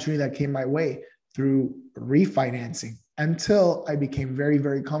any opportunity that came my way through refinancing until I became very,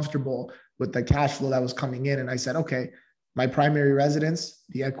 very comfortable with the cash flow that was coming in. And I said, okay, my primary residence,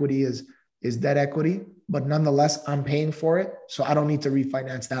 the equity is debt equity, but nonetheless, I'm paying for it. So I don't need to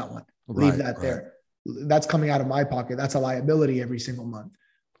refinance that one. Leave that there. That's coming out of my pocket. That's a liability every single month.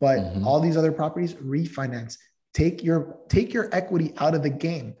 But all these other properties, refinance. Take your equity out of the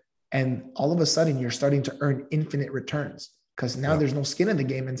game. And all of a sudden, you're starting to earn infinite returns because now there's no skin in the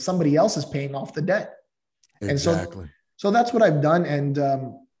game and somebody else is paying off the debt. Exactly. And so that's what I've done. And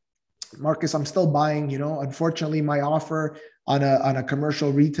Marcus, I'm still buying. Unfortunately, my offer on a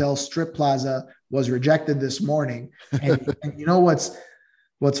commercial retail strip plaza was rejected this morning. And, and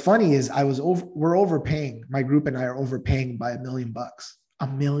what's funny is we're overpaying. My group and I are overpaying by $1 million.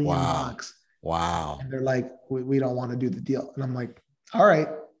 $1 million. Wow. And they're like, we don't want to do the deal. And I'm like, all right.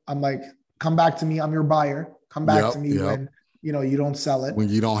 I'm like, come back to me. I'm your buyer. Come back to me when you don't sell it. When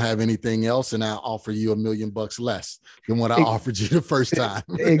you don't have anything else, and I'll offer you $1 million less than what I offered you the first time.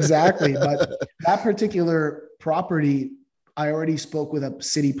 Exactly. But that particular property, I already spoke with a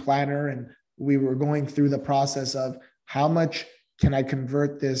city planner and we were going through the process of how much can I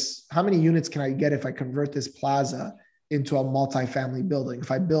convert this? How many units can I get if I convert this plaza into a multifamily building?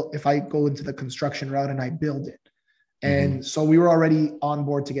 If I go into the construction route and I build it. And so we were already on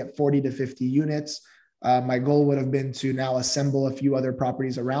board to get 40 to 50 units. My goal would have been to now assemble a few other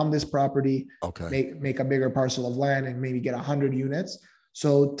properties around this property, make a bigger parcel of land and maybe get 100 units.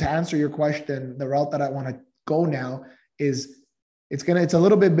 So to answer your question, the route that I want to go now is it's a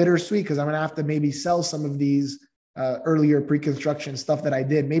little bit bittersweet because I'm going to have to maybe sell some of these earlier pre-construction stuff that I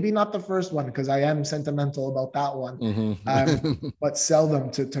did. Maybe not the first one because I am sentimental about that one, but sell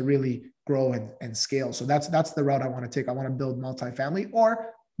them to really grow and scale. So that's the route I want to take. I want to build multifamily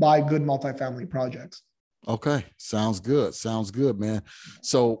or buy good multifamily projects. Okay. Sounds good, man.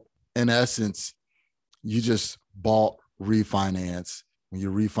 So in essence, you just bought, refinance. When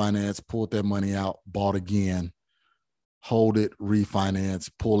you refinance, pulled that money out, bought again, hold it, refinance,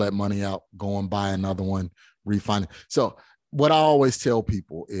 pull that money out, go and buy another one, refinance. So what I always tell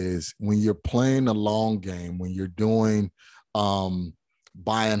people is when you're playing the long game, when you're doing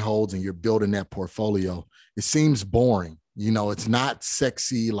buy and holds and you're building that portfolio, it seems boring. It's not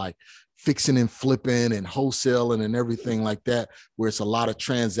sexy like fixing and flipping and wholesaling and everything like that, where it's a lot of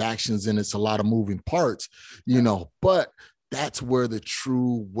transactions and it's a lot of moving parts, but that's where the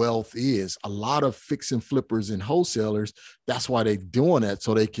true wealth is. A lot of fix and flippers and wholesalers, that's why they're doing that,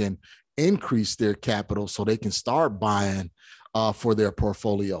 so they can increase their capital, so they can start buying for their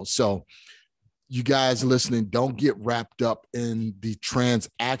portfolio. So you guys listening, don't get wrapped up in the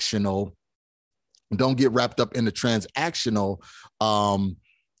transactional.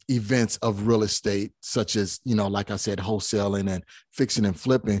 Events of real estate, such as, like I said, wholesaling and fixing and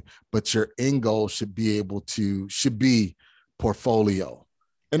flipping, but your end goal should be portfolio.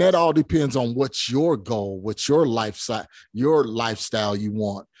 And that all depends on what's your goal, what's your lifestyle you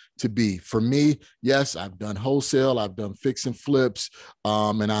want to be. For me, yes, I've done wholesale, I've done fix and flips,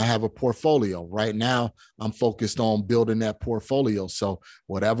 and I have a portfolio. Right now, I'm focused on building that portfolio. So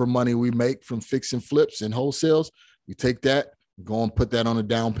whatever money we make from fix and flips and wholesales, we take that, go and put that on a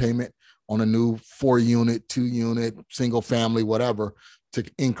down payment on a new 4-unit, 2-unit, single family, whatever, to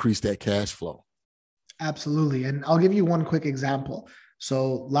increase that cash flow. Absolutely. And I'll give you one quick example.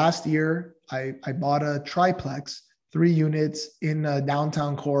 So last year, I bought a triplex, 3 units in a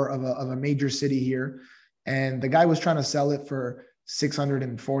downtown core of a major city here. And the guy was trying to sell it for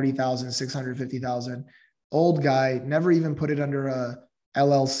 $640,000, $650,000. Old guy, never even put it under a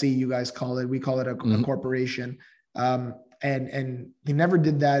LLC, you guys call it. We call it a corporation. And he never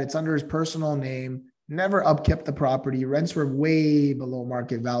did that. It's under his personal name, never upkept the property. Rents were way below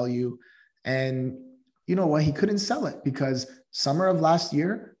market value. And you know what? He couldn't sell it because summer of last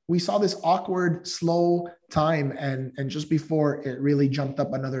year, we saw this awkward, slow time. And just before it really jumped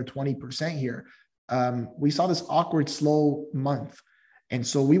up another 20% here, we saw this awkward, slow month. And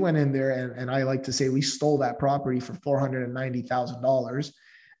so we went in there, and I like to say we stole that property for $490,000.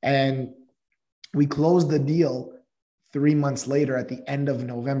 And we closed the deal 3 months later at the end of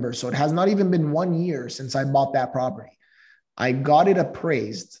November. So it has not even been 1 year since I bought that property. I got it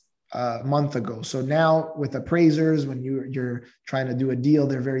appraised a month ago. So now with appraisers, when you're trying to do a deal,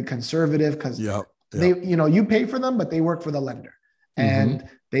 they're very conservative because they, you pay for them, but they work for the lender, and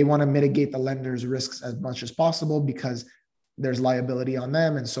they want to mitigate the lender's risks as much as possible because there's liability on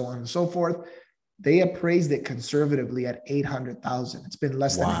them and so on and so forth. They appraised it conservatively at $800,000. It's been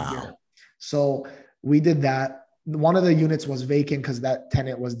less than a year. So we did that. One of the units was vacant because that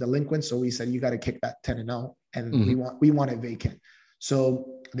tenant was delinquent. So we said, you got to kick that tenant out, and we want it vacant.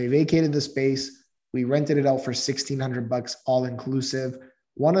 So they vacated the space. We rented it out for $1,600 all inclusive.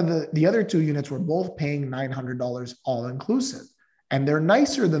 One of the other two units were both paying $900 all inclusive, and they're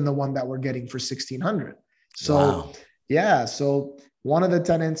nicer than the one that we're getting for $1,600. So so one of the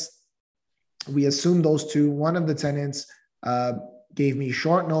tenants, we assumed those two. One of the tenants gave me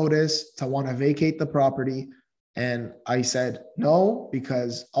short notice to want to vacate the property. And I said no,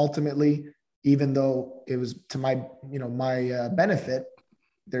 because ultimately, even though it was to my benefit,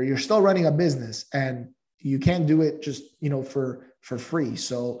 you're still running a business, and you can't do it just, for free.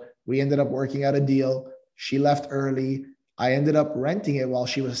 So we ended up working out a deal. She left early. I ended up renting it while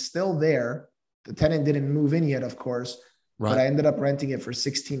she was still there. The tenant didn't move in yet, of course, but I ended up renting it for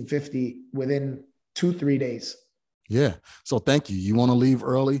 $1,650 within 2-3 days. Yeah. So thank you. You want to leave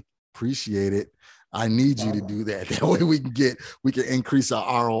early? Appreciate it. I need you to do that. That way we can increase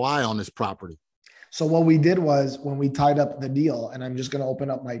our ROI on this property. So what we did was, when we tied up the deal, and I'm just going to open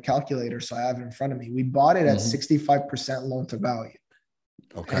up my calculator so I have it in front of me, we bought it at 65% loan to value.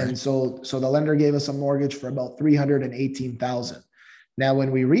 Okay. And so the lender gave us a mortgage for about $318,000. Now,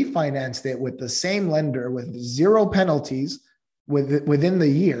 when we refinanced it with the same lender with zero penalties within the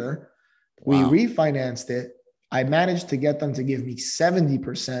year, we refinanced it. I managed to get them to give me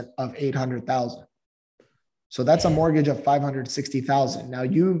 70% of $800,000. So that's a mortgage of $560,000. Now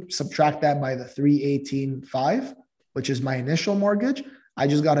you subtract that by the $318,500, which is my initial mortgage. I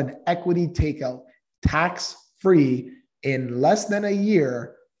just got an equity takeout, tax-free, in less than a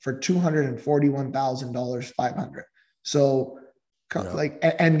year for $241,000, $500. So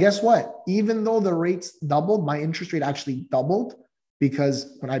and guess what? Even though the rates doubled, my interest rate actually doubled,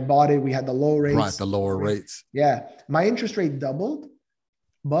 because when I bought it, we had the low rates. Right, the lower rates. Yeah, my interest rate doubled,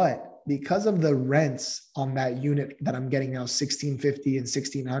 but because of the rents on that unit that I'm getting now, $1,650 and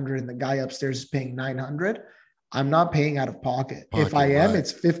 $1,600, and the guy upstairs is paying $900, I'm not paying out of pocket. If I am,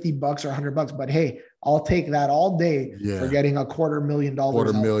 it's $50 or $100. But hey, I'll take that all day for getting a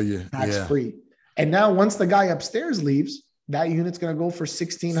 $250,000 tax free. And now once the guy upstairs leaves, that unit's going to go for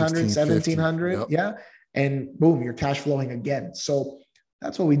 $1,600, $1,700. Yeah. And boom, you're cash flowing again. So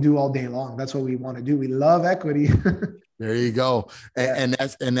that's what we do all day long. That's what we want to do. We love equity. There you go. And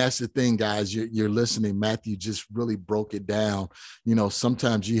that's the thing, guys. You're listening. Matthew just really broke it down.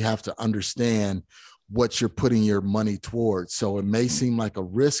 Sometimes you have to understand what you're putting your money towards. So it may seem like a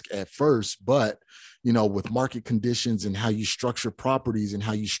risk at first, but with market conditions and how you structure properties and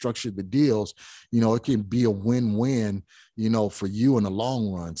how you structure the deals, it can be a win-win, for you in the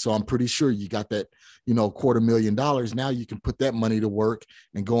long run. So I'm pretty sure you got that, $250,000. Now you can put that money to work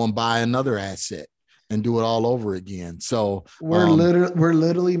and go and buy another asset and do it all over again. So we're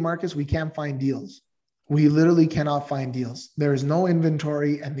literally, Marcus, we can't find deals. We literally cannot find deals. There is no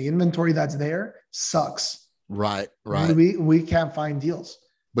inventory, and the inventory that's there sucks. Right. We can't find deals.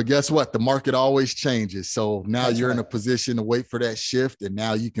 But guess what? The market always changes. So now you're in a position to wait for that shift, and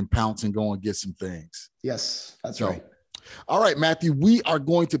now you can pounce and go and get some things. Yes, that's right. All right, Matthew, we are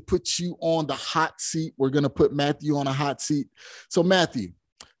going to put you on the hot seat. We're going to put Matthew on a hot seat. So Matthew,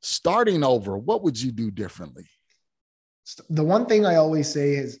 starting over, what would you do differently? The one thing I always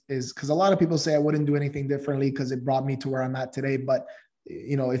say is because a lot of people say I wouldn't do anything differently because it brought me to where I'm at today. But,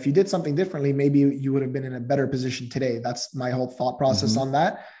 if you did something differently, maybe you would have been in a better position today. That's my whole thought process on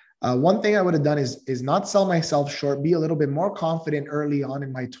that. One thing I would have done is not sell myself short, be a little bit more confident early on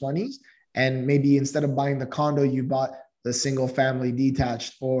in my 20s. And maybe instead of buying the condo, you bought the single family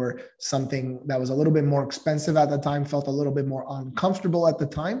detached, or something that was a little bit more expensive at the time, felt a little bit more uncomfortable at the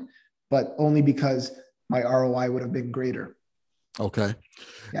time, but only because my ROI would have been greater. Okay.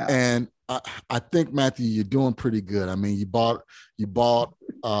 Yeah. And I think, Matthew, you're doing pretty good. I mean, you bought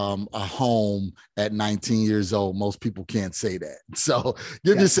a home at 19 years old. Most people can't say that. So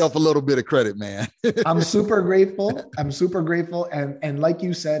give yourself a little bit of credit, man. I'm super grateful. And like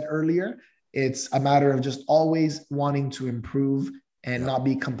you said earlier, it's a matter of just always wanting to improve and not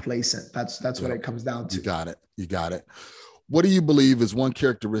be complacent. That's what it comes down to. You got it. What do you believe is one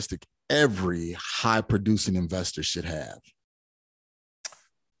characteristic every high producing investor should have?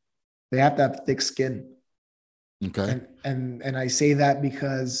 They have to have thick skin. Okay. And I say that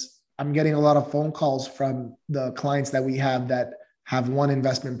because I'm getting a lot of phone calls from the clients that we have that have one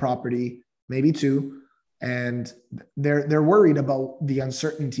investment property, maybe two, and they're worried about the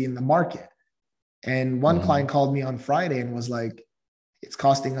uncertainty in the market. And one client called me on Friday and was like, it's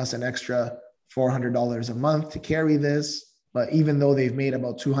costing us an extra $400 a month to carry this. But even though they've made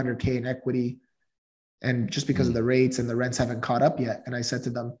about 200K in equity, and just because of the rates and the rents haven't caught up yet. And I said to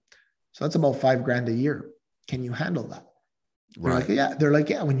them, so that's about $5,000 a year. Can you handle that? They're like, yeah. They're like,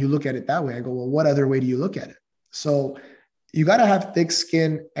 yeah, when you look at it that way. I go, well, what other way do you look at it? So you got to have thick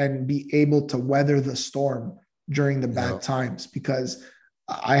skin and be able to weather the storm during the bad times, because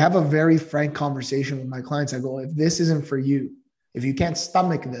I have a very frank conversation with my clients. I go, if this isn't for you, if you can't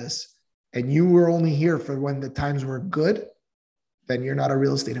stomach this and you were only here for when the times were good, then you're not a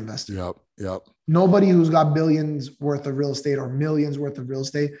real estate investor. Yep. Nobody who's got billions worth of real estate or millions worth of real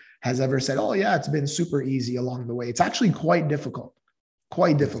estate has ever said, oh yeah, it's been super easy along the way. It's actually quite difficult.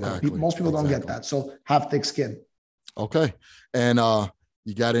 Most people don't get that. So have thick skin. Okay. And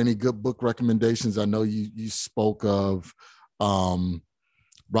you got any good book recommendations? I know you spoke of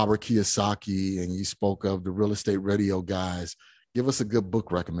Robert Kiyosaki and you spoke of the Real Estate Radio guys. Give us a good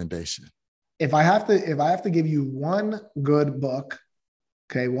book recommendation. If I have to give you one good book,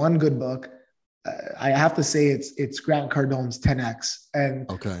 one good book, I have to say it's Grant Cardone's 10X. And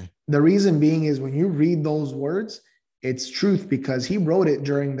the reason being is when you read those words, it's truth, because he wrote it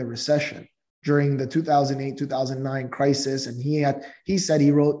during the recession, during the 2008, 2009 crisis. And he said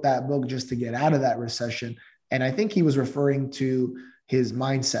he wrote that book just to get out of that recession. And I think he was referring to his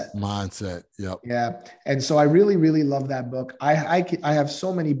mindset. Yep. Yeah. And so I really, really love that book. I have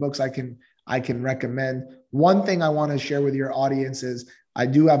so many books I can recommend. One thing I want to share with your audience is I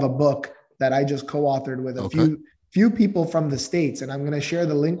do have a book that I just co-authored with a few people from the States, and I'm going to share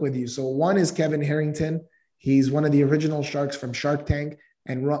the link with you. So one is Kevin Harrington. He's one of the original sharks from Shark Tank.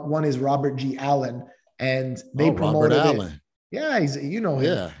 And one is Robert G. Allen. And they promoted Robert Allen. Yeah, him.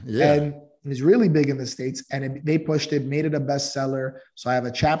 Yeah. And he's really big in the States, and they pushed it, made it a bestseller. So I have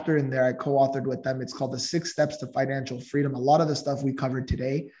a chapter in there I co-authored with them. It's called The 6 Steps to Financial Freedom. A lot of the stuff we covered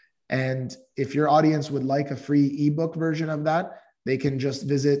today. And if your audience would like a free ebook version of that, they can just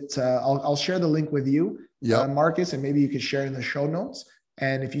visit. I'll share the link with you, Marcus, and maybe you could share in the show notes.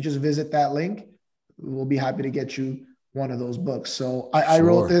 And if you just visit that link, we'll be happy to get you one of those books. So I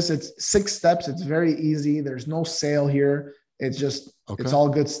wrote this. It's 6 steps. It's very easy. There's no sale here. It's just, it's all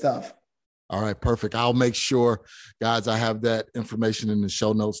good stuff. All right, perfect. I'll make sure, guys, I have that information in the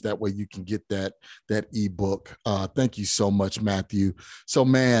show notes. That way you can get that ebook. Thank you so much, Matthew. So,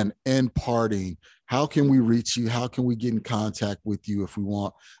 man, in parting, how can we reach you? How can we get in contact with you if we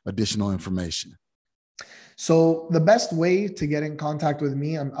want additional information? So the best way to get in contact with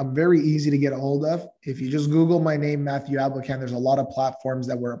me, I'm very easy to get a hold of. If you just Google my name, Matthew Ablakan, there's a lot of platforms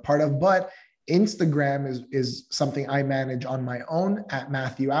that we're a part of, but Instagram is something I manage on my own at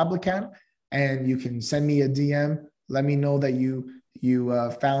Matthew Ablakan. And you can send me a DM. Let me know that you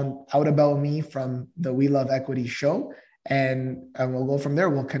found out about me from the We Love Equity show, and we'll go from there.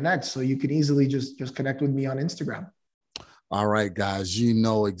 We'll connect. So you can easily just connect with me on Instagram. All right, guys, you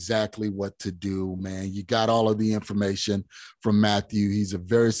know exactly what to do, man. You got all of the information from Matthew. He's a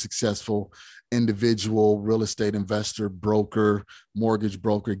very successful individual, real estate investor, broker, mortgage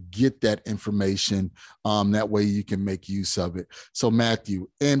broker. Get that information. That way you can make use of it. So Matthew,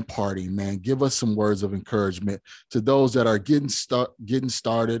 in parting, man, give us some words of encouragement to those that are getting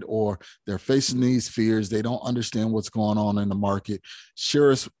started or they're facing these fears. They don't understand what's going on in the market.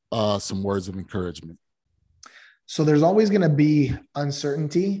 Share us some words of encouragement. So there's always going to be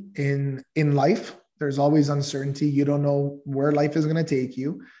uncertainty in life. There's always uncertainty. You don't know where life is going to take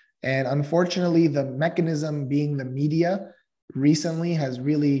you. And unfortunately, the mechanism being the media recently has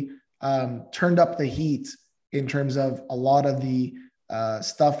really turned up the heat in terms of a lot of the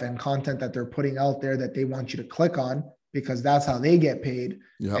stuff and content that they're putting out there that they want you to click on, because that's how they get paid.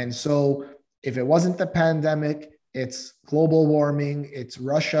 Yep. And so if it wasn't the pandemic, it's global warming, it's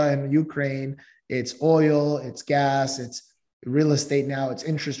Russia and Ukraine, it's oil, it's gas, it's real estate now, it's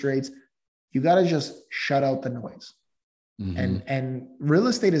interest rates. You got to just shut out the noise. Mm-hmm. And real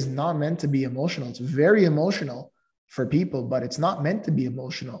estate is not meant to be emotional. It's very emotional for people, but it's not meant to be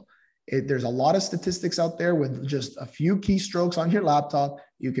emotional. There's a lot of statistics out there with just a few keystrokes on your laptop.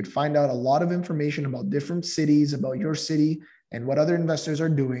 You could find out a lot of information about different cities, about your city and what other investors are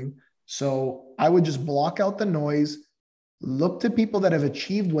doing. So I would just block out the noise, look to people that have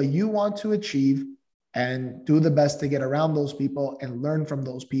achieved what you want to achieve, and do the best to get around those people and learn from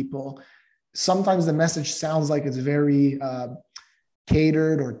those people. Sometimes the message sounds like it's very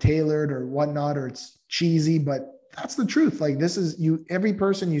catered or tailored or whatnot, or it's cheesy, but that's the truth. Like, this is you, every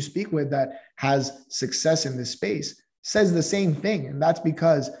person you speak with that has success in this space says the same thing. And that's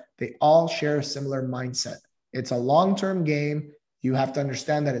because they all share a similar mindset. It's a long-term game. You have to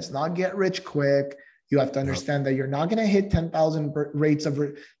understand that it's not get rich quick. You have to understand that you're not going to hit 10,000 rates of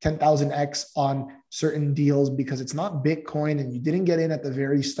 10,000x on certain deals because it's not Bitcoin and you didn't get in at the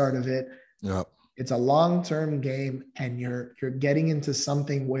very start of it. Yep. It's a long-term game, and you're getting into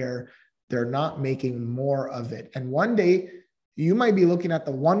something where they're not making more of it. And one day you might be looking at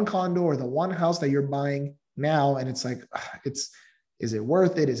the one condo or the one house that you're buying now, and it's like, is it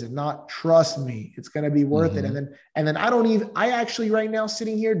worth it? Is it not? Trust me, it's going to be worth it. And then I actually right now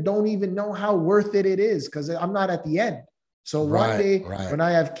sitting here don't even know how worth it is because I'm not at the end. So one day when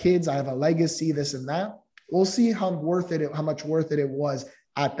I have kids, I have a legacy, this and that, we'll see how much worth it was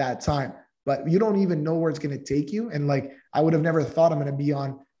at that time. But you don't even know where it's going to take you. And like, I would have never thought I'm going to be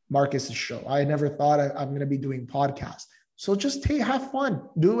on Marcus's show. I never thought I'm going to be doing podcasts. So just have fun,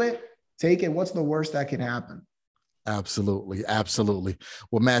 do it, take it. What's the worst that can happen? Absolutely. Absolutely.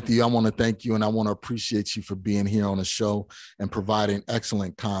 Well, Matthew, I want to thank you and I want to appreciate you for being here on the show and providing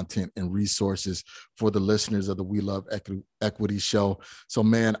excellent content and resources for the listeners of the We Love Equity show. So,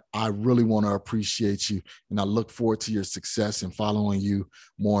 man, I really want to appreciate you and I look forward to your success and following you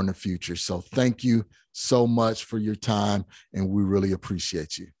more in the future. So thank you so much for your time and we really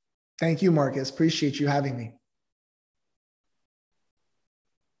appreciate you. Thank you, Marcus. Appreciate you having me.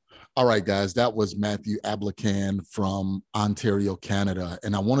 All right, guys, that was Matthew Ablakan from Ontario, Canada.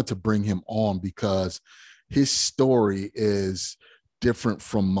 And I wanted to bring him on because his story is different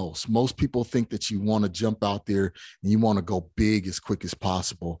from most. Most people think that you want to jump out there and you want to go big as quick as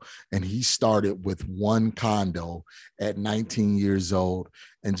possible. And he started with one condo at 19 years old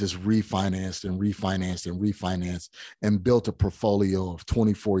and just refinanced and built a portfolio of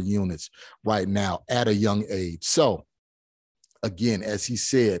 24 units right now at a young age. So again, as he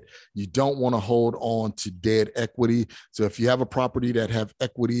said, you don't want to hold on to dead equity. So if you have a property that have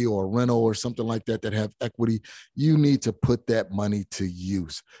equity or a rental or something like that have equity, you need to put that money to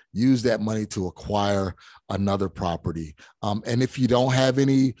use. Use that money to acquire another property. And if you don't have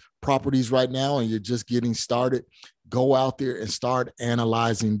any properties right now and you're just getting started, go out there and start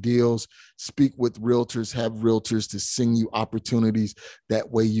analyzing deals, speak with realtors, have realtors to send you opportunities.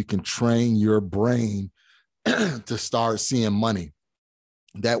 That way you can train your brain to start seeing money.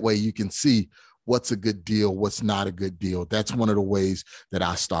 That way you can see what's a good deal, what's not a good deal. That's one of the ways that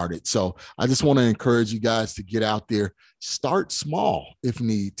I started. So I just want to encourage you guys to get out there, start small if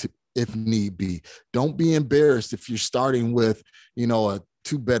need be. Don't be embarrassed if you're starting with, a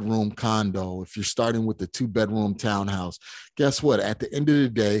 2-bedroom condo, if you're starting with a 2-bedroom townhouse. Guess what? At the end of the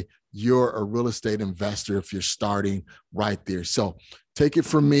day, you're a real estate investor if you're starting right there. So take it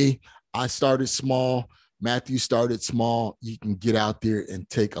from me. I started small. Matthew started small. You can get out there and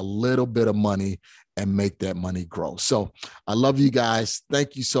take a little bit of money and make that money grow. So I love you guys.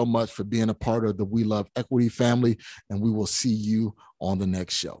 Thank you so much for being a part of the We Love Equity family, and we will see you on the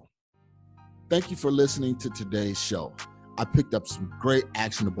next show. Thank you for listening to today's show. I picked up some great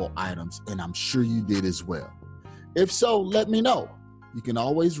actionable items, and I'm sure you did as well. If so, let me know. You can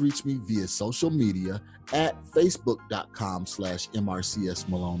always reach me via social media at facebook.com/MRCS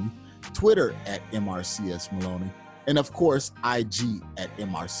Maloney, Twitter at MRCS Maloney, and of course, IG at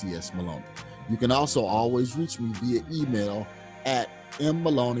MRCS Maloney. You can also always reach me via email at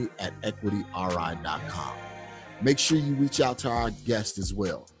mmaloney@equityri.com. Make sure you reach out to our guests as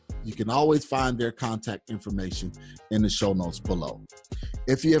well. You can always find their contact information in the show notes below.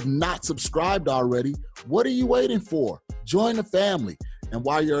 If you have not subscribed already, what are you waiting for? Join the family. And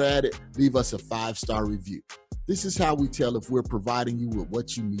while you're at it, leave us a 5-star review. This is how we tell if we're providing you with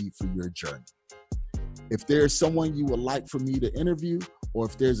what you need for your journey. If there's someone you would like for me to interview, or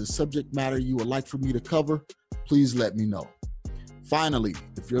if there's a subject matter you would like for me to cover, please let me know. Finally,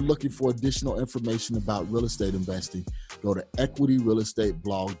 if you're looking for additional information about real estate investing, go to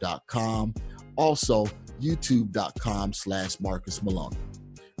equityrealestateblog.com. Also, youtube.com/Marcus Maloney.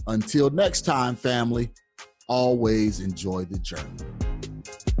 Until next time, family, always enjoy the journey.